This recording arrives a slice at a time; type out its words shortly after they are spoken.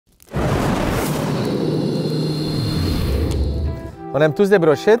On aime tous des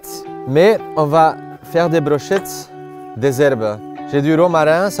brochettes, mais on va faire des brochettes des herbes. J'ai du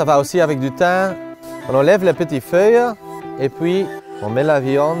romarin, ça va aussi avec du thym. On enlève les petites feuilles et puis on met la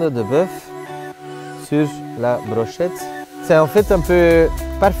viande de bœuf sur la brochette. C'est en fait un peu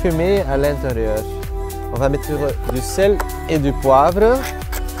parfumé à l'intérieur. On va mettre du sel et du poivre.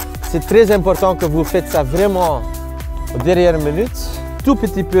 C'est très important que vous faites ça vraiment aux dernières minutes. Tout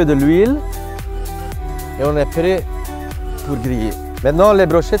petit peu de l'huile et on est prêt pour griller. Maintenant, les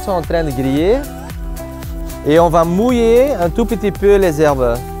brochettes sont en train de griller et on va mouiller un tout petit peu les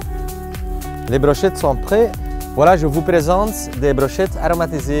herbes. Les brochettes sont prêtes. Voilà, je vous présente des brochettes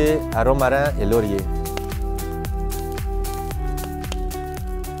aromatisées à romarin et laurier.